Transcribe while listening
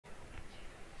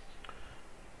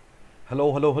Hello.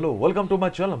 Welcome to my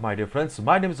channel, my dear friends.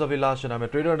 My name is Avilash and I'm a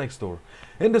trader next door.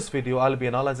 In this video, I'll be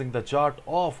analyzing the chart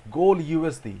of Gold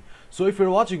USD. So if you're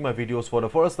watching my videos for the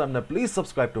first time, then please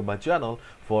subscribe to my channel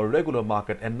for regular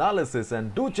market analysis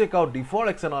and do check out the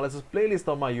Forex analysis playlist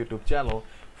on my YouTube channel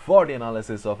for the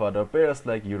analysis of other pairs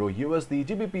like Euro USD,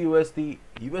 GBP USD,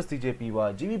 USD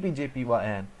JPY, GBP JPY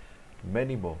and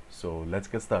many more. So let's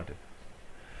get started.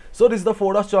 So this is the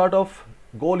Forex chart of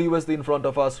Gold USD in front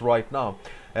of us right now,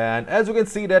 and as you can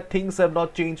see that things have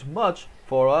not changed much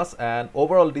for us, and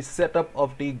overall the setup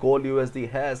of the Gold USD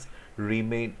has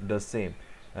remained the same,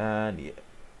 and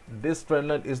this trend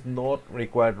line is not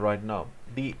required right now.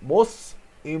 The most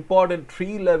important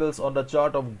three levels on the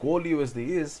chart of Gold USD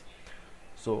is,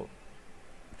 so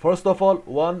first of all,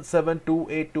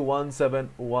 1728 to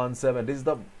 1717. This is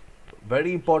the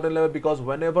very important level because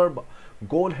whenever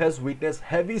gold has witnessed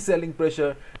heavy selling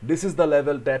pressure, this is the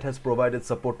level that has provided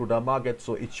support to the market,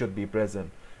 so it should be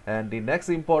present. And the next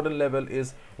important level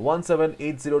is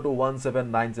 1780 to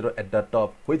 1790 at the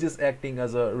top, which is acting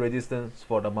as a resistance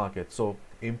for the market. So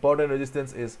important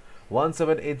resistance is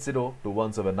 1780 to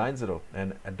 1790,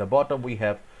 and at the bottom we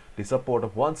have the support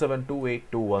of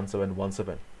 1728 to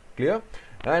 1717. Clear?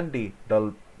 And the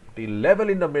level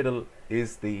in the middle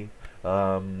is the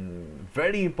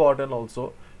very important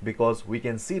also, because we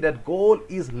can see that gold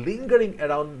is lingering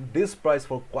around this price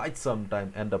for quite some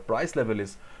time, and the price level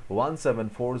is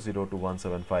 1740 to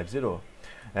 1750.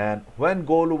 And when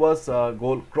gold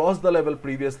crossed the level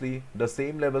previously, the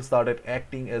same level started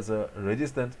acting as a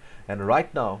resistance, and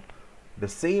right now the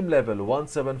same level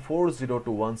 1740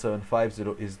 to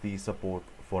 1750 is the support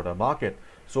for the market.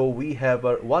 So we have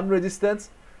one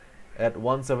resistance at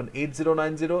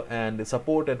 178090 and the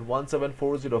support at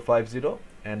 174050,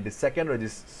 and the second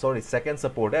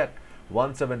support at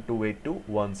 1728 to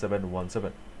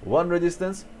 1717. One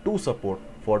resistance, two support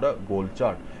for the gold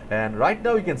chart. And right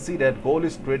now you can see that gold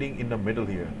is trading in the middle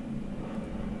here.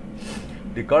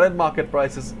 The current market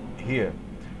price is here,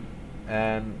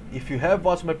 and if you have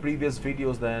watched my previous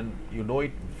videos, then you know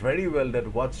it very well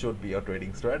that what should be a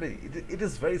trading strategy. It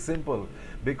is very simple,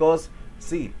 because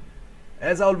see,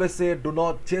 as I always say, do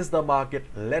not chase the market,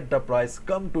 let the price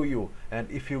come to you. And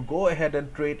if you go ahead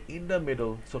and trade in the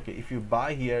middle, it's okay. If you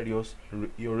buy here,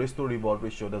 your risk to reward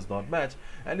ratio does not match,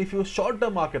 and if you short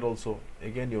the market also,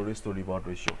 again your risk to reward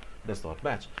ratio does not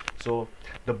match. So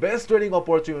the best trading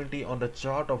opportunity on the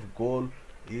chart of gold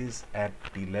is at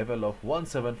the level of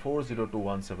 1740 to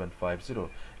 1750.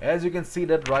 As you can see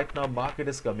that right now market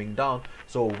is coming down,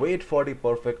 so wait for the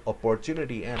perfect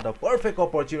opportunity, and the perfect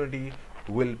opportunity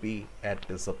will be at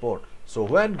the support. So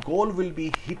when gold will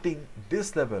be hitting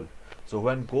this level, so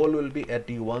when gold will be at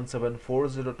the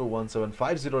 1740 to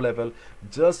 1750 level,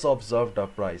 just observe the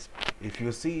price. If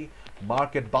you see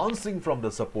market bouncing from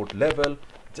the support level,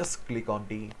 just click on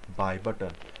the buy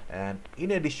button. And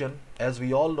in addition, as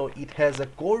we all know, it has a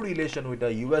correlation with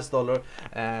the US dollar,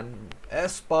 and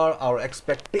as per our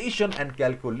expectation and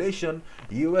calculation,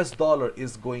 US dollar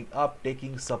is going up,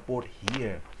 taking support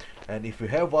here. And if you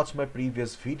have watched my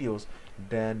previous videos,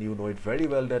 then you know it very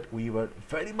well that we were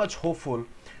very much hopeful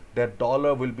that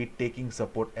dollar will be taking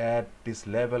support at this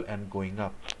level and going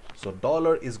up. So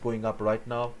dollar is going up right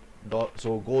now,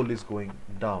 so gold is going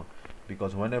down,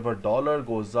 because whenever dollar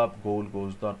goes up, gold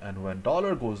goes down, and when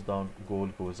dollar goes down,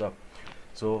 gold goes up.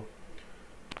 So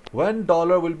when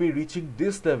dollar will be reaching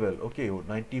this level, okay,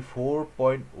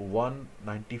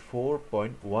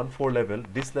 94.14 level,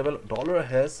 this level dollar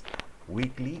has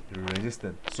weekly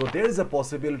resistance. So there is a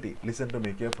possibility, listen to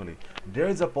me carefully, there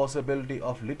is a possibility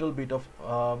of little bit of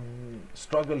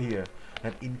struggle here,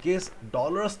 and in case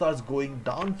dollar starts going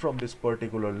down from this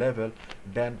particular level,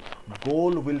 then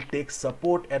gold will take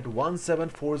support at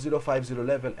 174050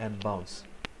 level and bounce.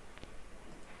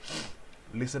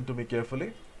 Listen to me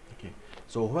carefully. Okay,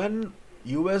 so when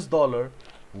US dollar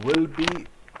will be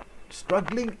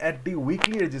struggling at the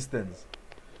weekly resistance,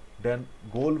 then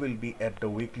gold will be at the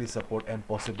weekly support and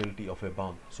possibility of a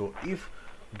bounce. So if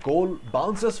gold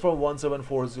bounces from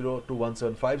 1740 to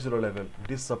 1750 level,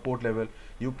 this support level,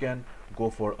 you can go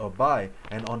for a buy.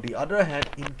 And on the other hand,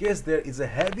 in case there is a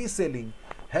heavy selling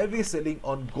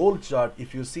on gold chart,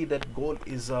 if you see that gold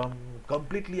is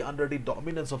completely under the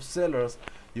dominance of sellers,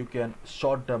 you can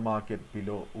short the market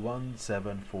below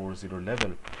 1740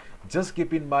 level. Just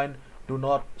keep in mind, do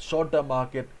not short the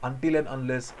market until and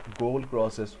unless gold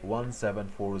crosses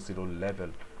 1740 level.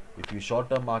 If you short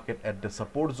the market at the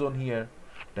support zone here,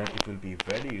 then it will be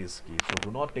very risky. So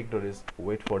do not take the risk,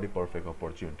 wait for the perfect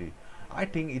opportunity. I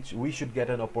think we should get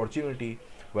an opportunity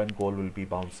when gold will be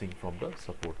bouncing from the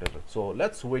support level. So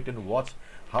let's wait and watch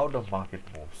how the market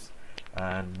moves.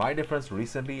 And my dear friends,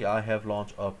 recently I have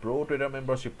launched a pro trader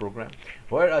membership program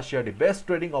where I share the best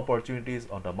trading opportunities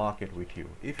on the market with you.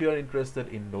 If you are interested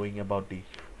in knowing about the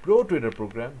pro trader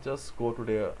program, just go to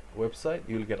their website.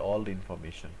 You will get all the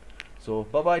information. So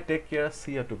bye bye, take care,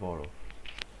 see you tomorrow.